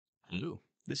Hello,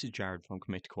 this is Jared from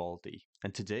Commit Quality,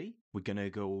 and today we're going to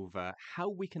go over how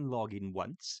we can log in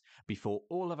once before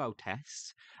all of our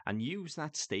tests and use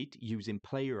that state using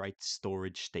Playwright's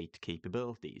storage state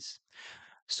capabilities.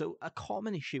 So a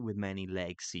common issue with many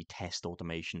legacy test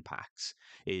automation packs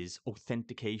is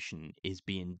authentication is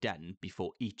being done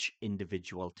before each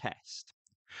individual test.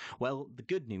 Well, the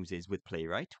good news is with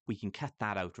Playwright, we can cut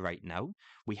that out right now.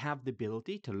 We have the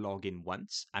ability to log in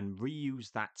once and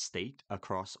reuse that state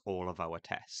across all of our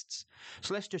tests.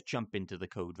 So let's just jump into the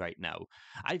code right now.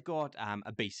 I've got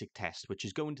a basic test, which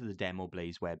is going to the Demo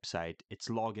Blaze website. It's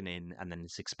logging in and then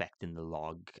it's expecting the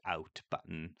log out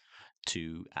button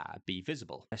to be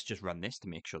visible. Let's just run this to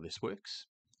make sure this works.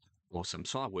 Awesome,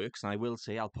 so that works, and I will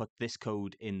say I'll put this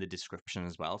code in the description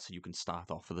as well, so you can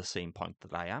start off at the same point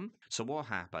that I am. So what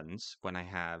happens when I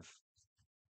have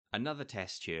another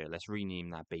test here, let's rename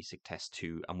that basic test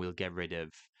 2, and we'll get rid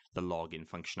of the login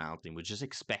functionality. We're just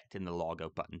expecting the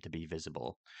logout button to be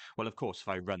visible. Well, of course, if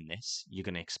I run this, you're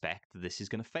going to expect that this is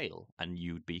going to fail, and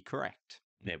you'd be correct.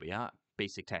 There we are.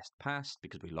 Basic test passed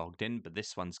because we logged in, but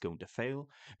this one's going to fail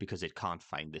because it can't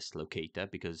find this locator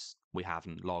because we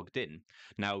haven't logged in.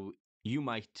 Now, you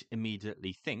might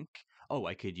immediately think, oh,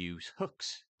 I could use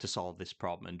hooks to solve this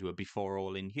problem and do a before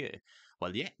all in here.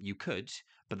 Well, yeah, you could,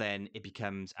 but then it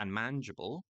becomes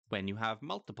unmanageable when you have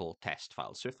multiple test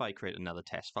files. So if I create another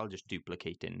test file, just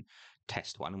duplicating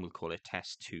test1, and we'll call it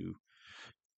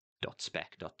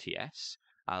test2.spec.ts,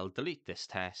 I'll delete this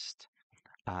test,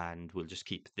 and we'll just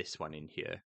keep this one in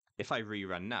here. If I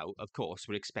rerun now, of course,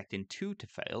 we're expecting 2 to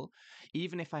fail.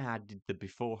 Even if I added the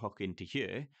before hook into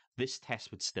here, this test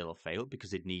would still fail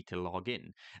because it'd need to log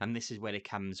in. And this is where it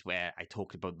comes where I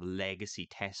talked about the legacy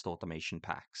test automation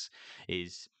packs,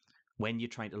 is when you're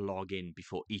trying to log in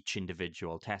before each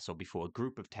individual test or before a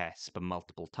group of tests but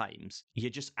multiple times,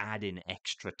 you're just adding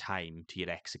extra time to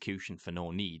your execution for no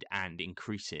need and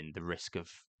increasing the risk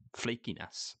of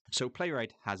flakiness. So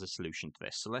Playwright has a solution to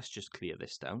this. So let's just clear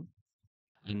this down.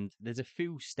 And there's a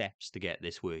few steps to get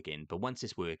this working, but once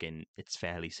it's working, it's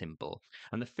fairly simple.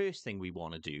 And the first thing we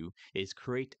want to do is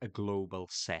create a global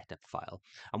setup file.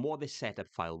 And what this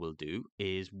setup file will do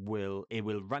is it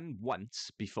will run once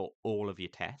before all of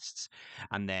your tests,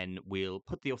 and then we'll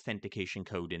put the authentication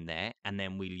code in there, and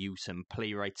then we'll use some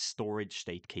Playwright storage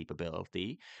state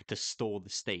capability to store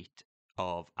the state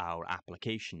of our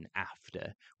application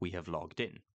after we have logged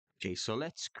in. Okay, so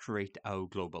let's create our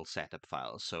global setup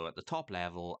file. So at the top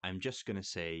level, I'm just going to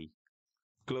say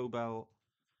global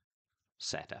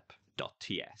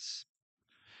setup.ts.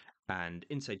 And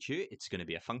inside here, it's going to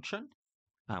be a function,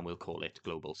 and we'll call it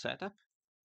global setup.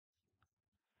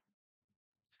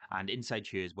 And inside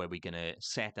here is where we're going to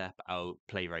set up our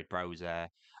Playwright browser,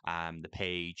 the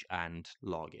page, and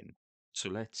login. So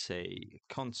let's say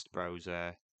const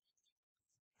browser,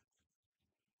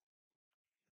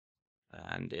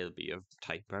 and it'll be a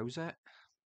type browser,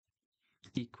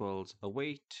 equals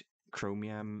await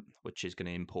Chromium, which is going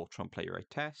to import from Playwright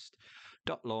test,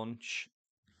 .launch,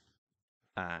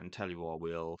 and tell you what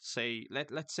we'll say.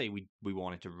 Let's say we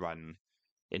want it to run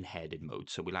in headed mode.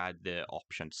 So we'll add the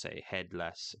option to say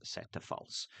headless set to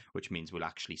false, which means we'll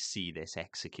actually see this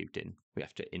executing. We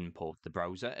have to import the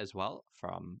browser as well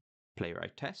from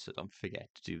Playwright test, so don't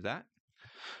forget to do that.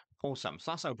 Awesome, so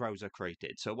that's our browser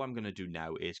created. So what I'm going to do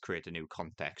now is create a new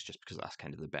context, just because that's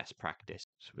kind of the best practice.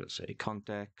 So we'll say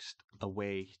context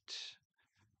await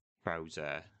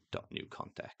browser.new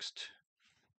context.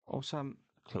 Awesome,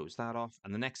 close that off.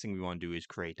 And the next thing we want to do is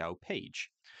create our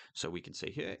page. So we can say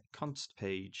here, const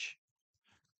page.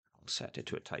 I'll set it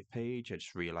to a type page. I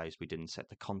just realized we didn't set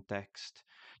the context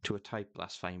to a type.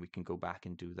 That's fine, we can go back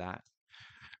and do that.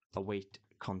 Await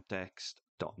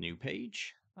context.new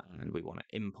page. And we want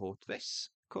to import this,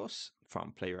 of course,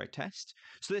 from Playwright test.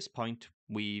 So at this point,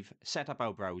 we've set up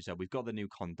our browser, we've got the new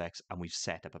context, and we've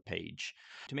set up a page.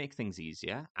 To make things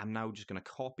easier, I'm now just going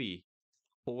to copy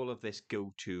all of this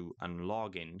go to and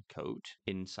login code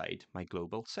inside my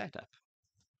global setup.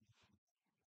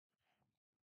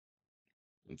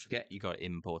 Don't forget, you got to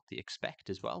import the expect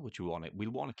as well, which we'll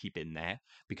want to keep in there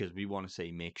because we want to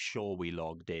say make sure we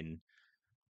logged in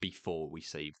before we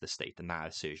save the state, and that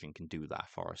assertion can do that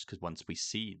for us because once we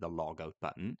see the logout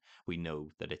button, we know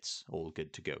that it's all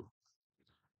good to go.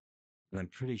 And I'm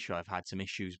pretty sure I've had some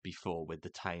issues before with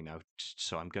the timeout,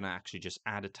 so I'm going to actually just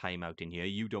add a timeout in here.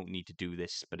 You don't need to do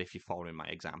this, but if you're following my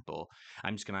example,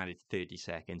 I'm just going to add it to 30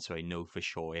 seconds so I know for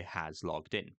sure it has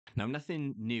logged in. Now,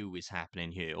 nothing new is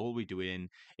happening here. All we're doing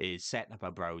is setting up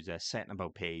our browser, setting up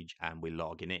our page, and we're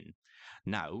logging in.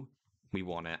 Now, we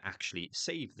want to actually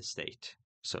save the state.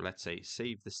 So let's say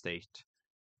save the state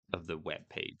of the web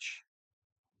page.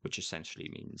 which essentially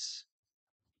means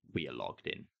we are logged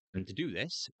in. And to do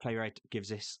this, Playwright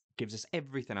gives us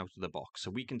everything out of the box.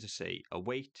 So we can just say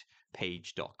await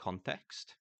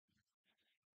page.context,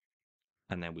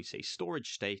 and then we say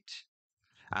storage state,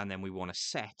 and then we want to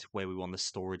set where we want the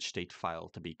storage state file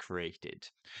to be created.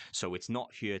 So it's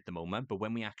not here at the moment, but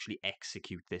when we actually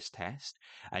execute this test,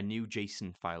 a new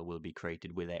JSON file will be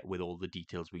created with it, with all the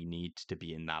details we need to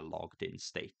be in that logged in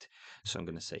state. So I'm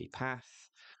going to say path,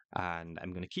 and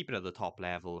I'm going to keep it at the top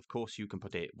level. Of course, you can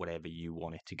put it whatever you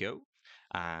want it to go,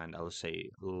 and I'll say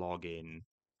login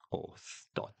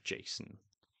auth.json.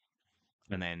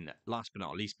 And then last but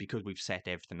not least, because we've set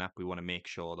everything up, we want to make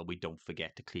sure that we don't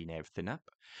forget to clean everything up.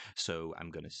 So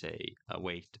I'm going to say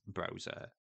await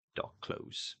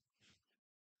browser.close.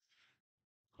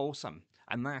 Awesome.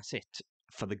 And that's it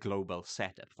for the global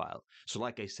setup file. So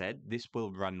like I said, this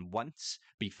will run once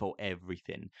before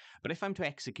everything. But if I'm to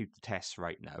execute the tests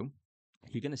right now,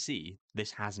 you're going to see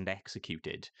this hasn't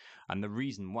executed. And the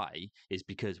reason why is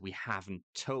because we haven't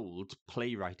told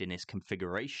Playwright in its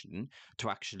configuration to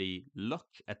actually look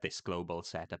at this global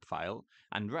setup file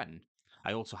and run.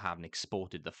 I also haven't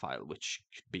exported the file, which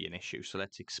could be an issue. So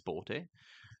let's export it.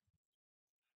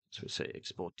 So say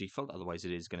export default, otherwise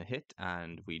it is going to hit,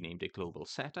 and we named it global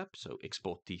setup. So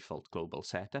export default global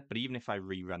setup. But even if I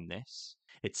rerun this,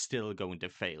 it's still going to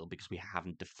fail because we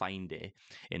haven't defined it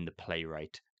in the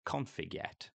Playwright config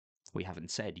yet. We haven't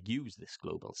said use this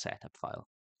global setup file.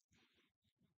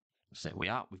 So there we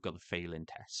are, we've got the failing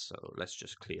test. So let's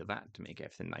just clear that to make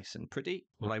everything nice and pretty.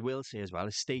 What I will say as well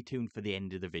is stay tuned for the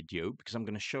end of the video, because I'm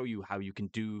going to show you how you can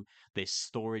do this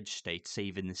storage state,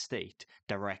 saving the state,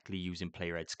 directly using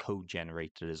Playwright's code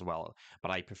generator as well. But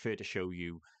I prefer to show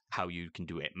you how you can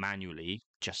do it manually,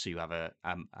 just so you have a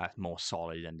more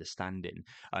solid understanding.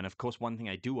 And of course, one thing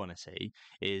I do want to say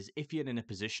is if you're in a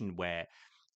position where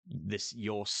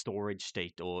your storage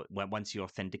state, or once you're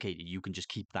authenticated, you can just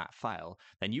keep that file,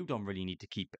 then you don't really need to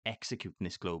keep executing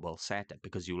this global setup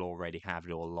because you'll already have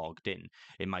it all logged in.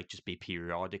 It might just be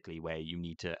periodically where you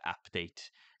need to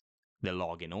update the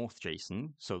login auth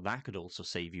JSON, so that could also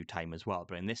save you time as well.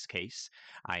 But in this case,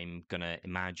 I'm going to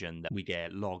imagine that we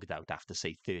get logged out after,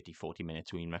 say, 30-40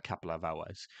 minutes or even a couple of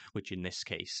hours, which in this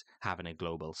case, having a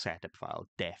global setup file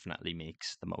definitely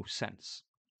makes the most sense.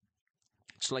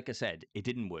 So like I said, it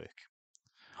didn't work.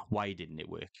 Why didn't it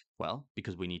work? Well,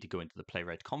 because we need to go into the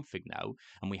Playwright config now,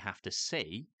 and we have to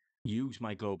say, use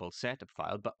my global setup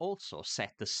file, but also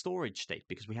set the storage state,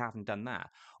 because we haven't done that.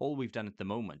 All we've done at the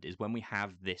moment is when we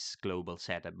have this global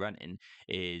setup running,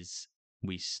 is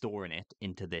we storing it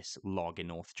into this login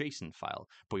auth JSON file,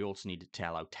 but we also need to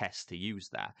tell our test to use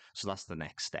that. So that's the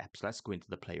next step. So let's go into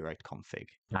the Playwright config.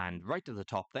 And right at the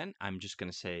top then, I'm just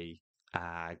going to say,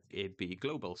 it'd be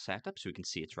global setup, so we can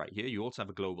see it's right here. You also have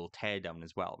a global teardown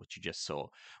as well, which you just saw,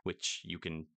 which you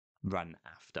can run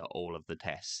after all of the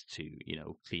tests to,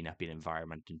 clean up your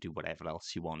environment and do whatever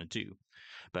else you want to do.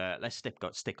 But let's stick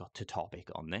to topic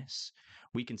on this.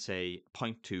 We can say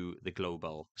point to the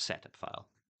global setup file.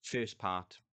 First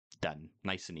part done,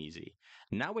 nice and easy.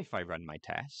 Now if I run my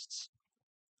tests,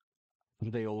 are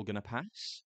they all going to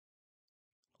pass?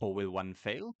 Or will one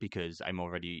fail because I'm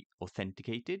already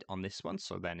authenticated on this one?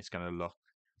 So then it's going to look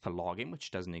for login, which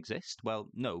doesn't exist. Well,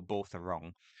 no, both are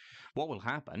wrong. What will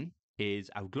happen is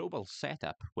our global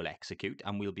setup will execute,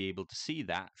 and we'll be able to see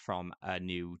that from a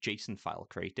new JSON file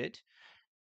created.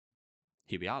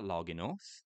 Here we are, login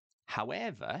auth.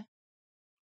 However,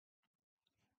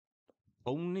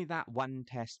 only that one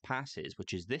test passes,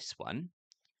 which is this one,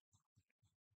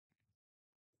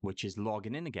 which is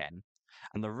logging in again.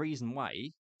 And the reason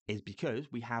why is because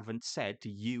we haven't said to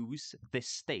use this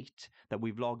state that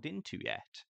we've logged into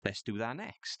yet. Let's do that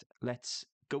next. Let's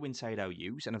go inside our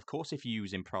use. And of course, if you're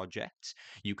using projects,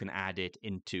 you can add it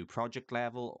into project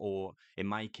level, or in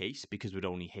my case, because we're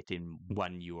only hitting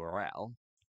one URL,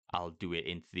 I'll do it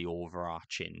into the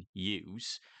overarching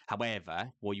use.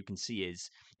 However, what you can see is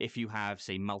if you have,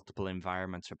 say, multiple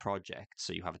environments for projects,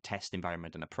 so you have a test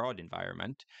environment and a prod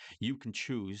environment, you can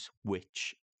choose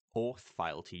which auth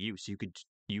file to use. You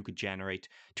could generate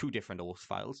two different auth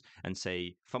files and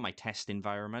say, for my test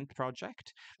environment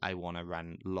project, I want to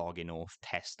run login auth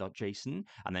test.json,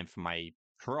 and then for my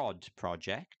prod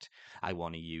project, I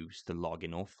want to use the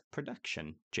login auth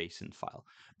production JSON file.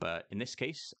 But in this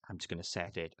case, I'm just going to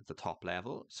set it at the top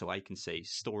level. So I can say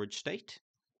storage state.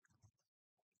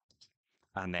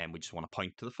 And then we just want to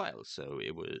point to the file. So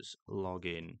it was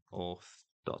login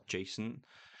auth.json.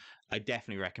 I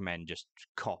definitely recommend just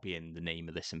copying the name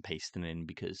of this and pasting it in,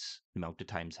 because the amount of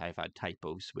times I've had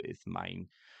typos with mine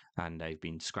and I've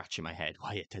been scratching my head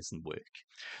why it doesn't work.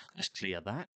 Let's clear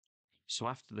that. So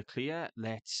after the clear,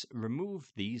 let's remove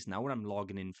these now when I'm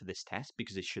logging in for this test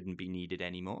because it shouldn't be needed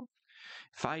anymore.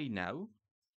 If I now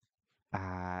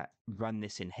run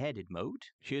this in headed mode,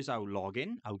 here's our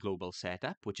login, our global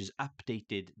setup, which has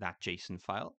updated that JSON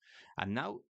file. And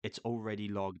now it's already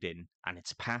logged in and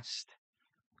it's passed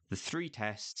the 3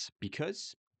 tests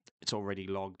because it's already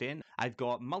logged in. I've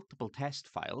got multiple test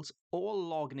files all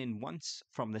logging in once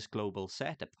from this global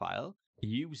setup file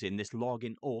using this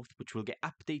login auth, which will get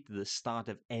updated at the start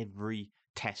of every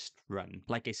test run.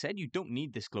 Like I said, you don't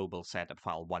need this global setup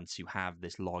file once you have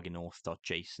this login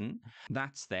auth.json.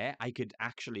 That's there. I could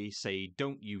actually say,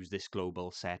 don't use this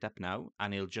global setup now,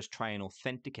 and it'll just try and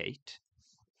authenticate.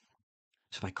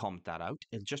 So if I comment that out,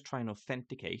 it'll just try and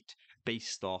authenticate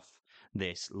based off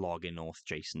this login auth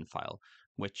JSON file,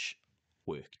 which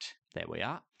worked. There we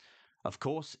are. Of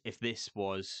course, if this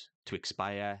was to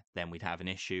expire, then we'd have an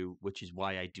issue, which is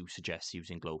why I do suggest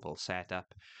using global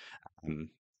setup.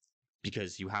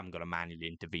 Because you haven't got to manually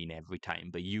intervene every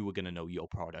time, but you are going to know your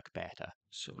product better.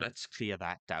 So let's clear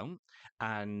that down.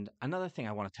 And another thing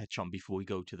I want to touch on before we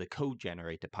go to the code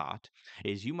generator part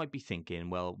is you might be thinking,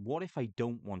 well, what if I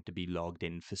don't want to be logged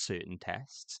in for certain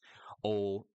tests?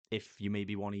 Or if you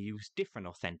maybe want to use different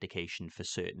authentication for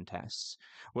certain tests.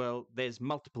 Well, there's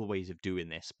multiple ways of doing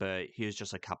this, but here's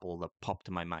just a couple that popped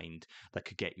to my mind that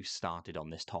could get you started on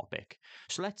this topic.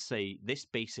 So let's say this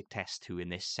basic test2 in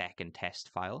this second test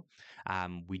file,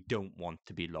 we don't want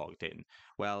to be logged in.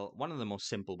 Well, one of the most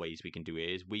simple ways we can do it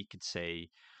is we could say,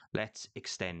 let's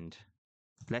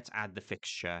add the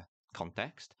fixture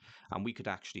context, and we could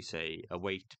actually say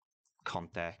await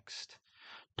context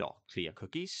dot clear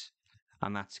cookies,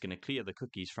 and that's going to clear the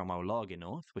cookies from our login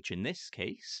auth, which in this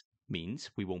case means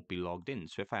we won't be logged in.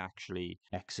 So if I actually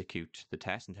execute the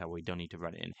test and tell we don't need to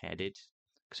run it in headed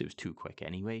because it was too quick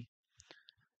anyway,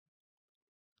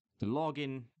 the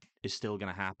login is still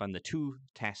going to happen. The 2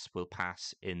 tests will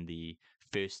pass in the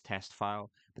first test file,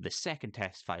 but the second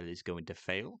test file is going to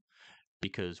fail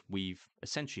because we've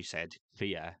essentially said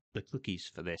clear the cookies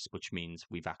for this, which means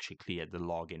we've actually cleared the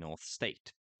login auth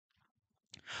state.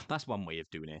 That's one way of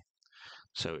doing it.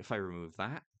 So if I remove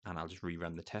that, and I'll just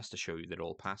rerun the test to show you that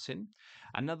all passing.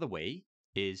 Another way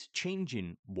is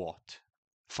changing what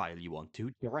file you want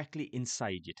to directly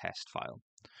inside your test file.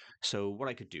 So what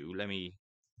I could do, let me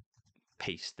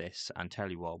paste this and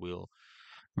tell you what, we'll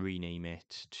rename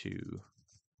it to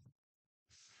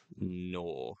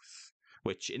North,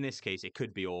 which in this case, it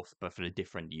could be auth, but for a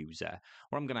different user.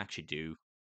 What I'm going to actually do,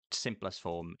 simplest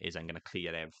form, is I'm going to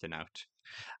clear everything out.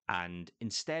 And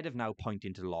instead of now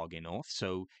pointing to login auth,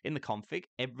 so in the config,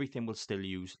 everything will still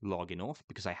use login auth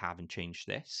because I haven't changed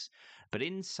this. But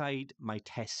inside my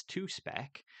test2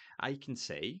 spec, I can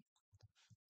say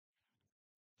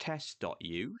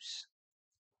test.use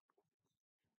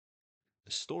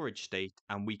storage state,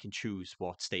 and we can choose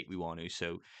what state we want to.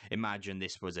 So imagine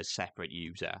this was a separate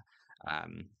user.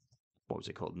 What was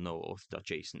it called?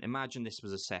 North.json. Imagine this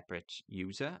was a separate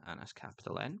user, and that's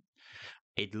capital N.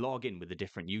 It'd log in with a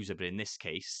different user, but in this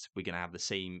case, we're going to have the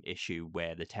same issue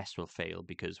where the test will fail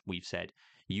because we've said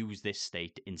use this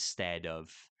state instead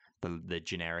of the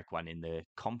generic one in the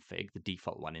config, the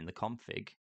default one in the config,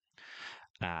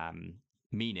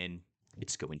 meaning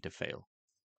it's going to fail.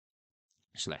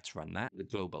 So let's run that. The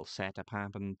global setup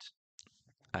happened,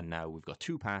 and now we've got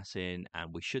 2 passing,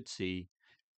 and we should see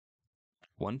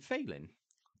 1 failing.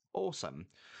 Awesome.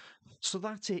 So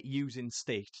that's it using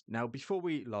state. Now, before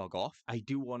we log off, I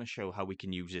do want to show how we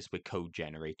can use this with code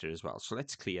generator as well. So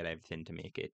let's clear everything to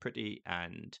make it pretty,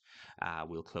 and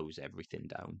we'll close everything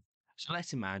down. So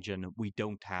let's imagine we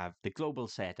don't have the global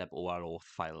setup or our auth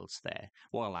files there.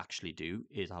 What I'll actually do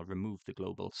is I'll remove the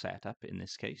global setup in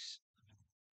this case,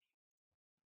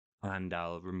 and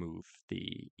I'll remove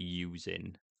the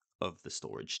using of the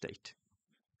storage state.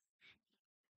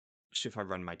 So if I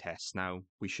run my tests now,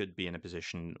 we should be in a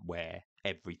position where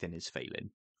everything is failing.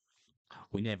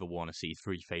 We never want to see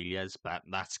 3 failures, but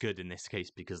that's good in this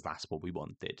case because that's what we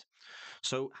wanted.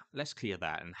 So let's clear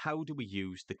that. And how do we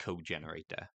use the code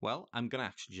generator? Well, I'm going to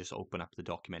actually just open up the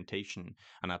documentation,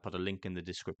 and I'll put a link in the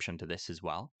description to this as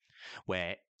well,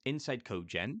 where inside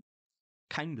CodeGen,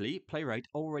 kindly, Playwright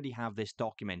already have this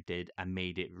documented and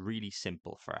made it really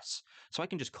simple for us. So I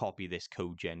can just copy this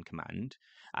CodeGen command,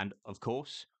 and of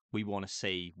course, we want to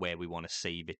say where we want to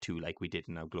save it to like we did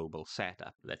in our global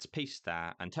setup. Let's paste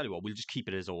that, and tell you what, we'll just keep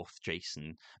it as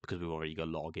auth.json because we've already got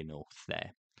login auth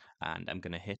there. And I'm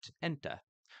going to hit enter.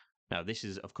 Now this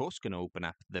is, of course, going to open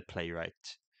up the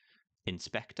Playwright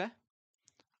inspector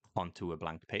onto a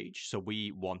blank page. So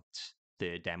we want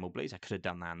the demo blaze. I could have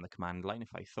done that in the command line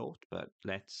if I thought, but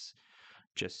let's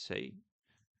just say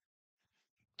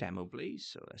demo, please.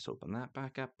 So let's open that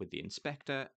back up with the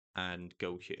inspector and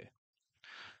go here.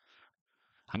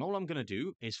 And all I'm going to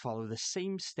do is follow the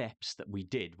same steps that we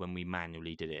did when we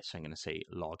manually did it. So I'm going to say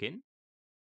login.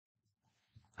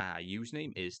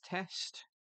 Username is test.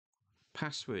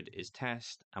 Password is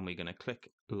test. And we're going to click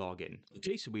login.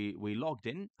 Okay, so we logged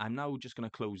in. I'm now just going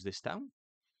to close this down.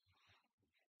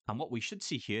 And what we should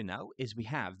see here now is we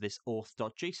have this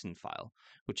auth.json file,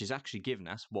 which is actually giving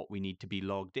us what we need to be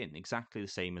logged in, exactly the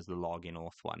same as the login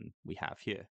auth one we have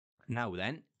here. Now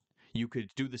then, you could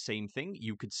do the same thing.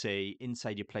 You could say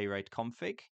inside your Playwright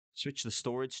config, switch the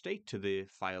storage state to the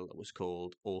file that was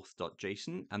called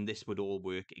auth.json, and this would all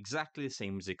work exactly the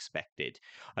same as expected.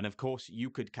 And of course, you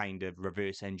could kind of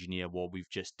reverse engineer what we've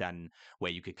just done,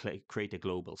 where you could create a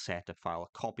global setup file,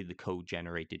 copy the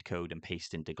generated code, and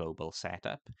paste into global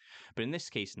setup. But in this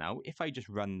case now, if I just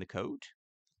run the code,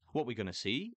 what we're going to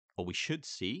see, or we should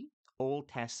see, all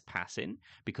tests passing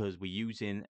because we're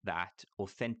using that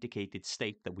authenticated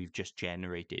state that we've just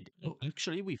generated. Oh,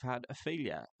 actually, we've had a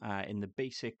failure in the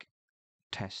basic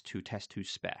test2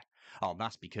 spec. Oh,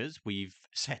 that's because we've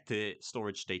set the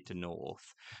storage state to no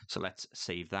auth. So let's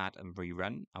save that and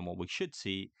rerun. And what we should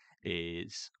see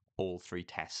is all 3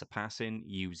 tests are passing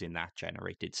using that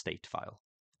generated state file.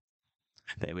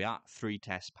 There we are, 3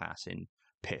 tests passing.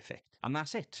 Perfect. And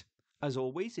that's it. As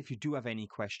always, if you do have any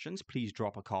questions, please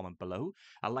drop a comment below.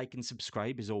 A like and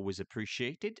subscribe is always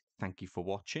appreciated. Thank you for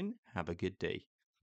watching. Have a good day.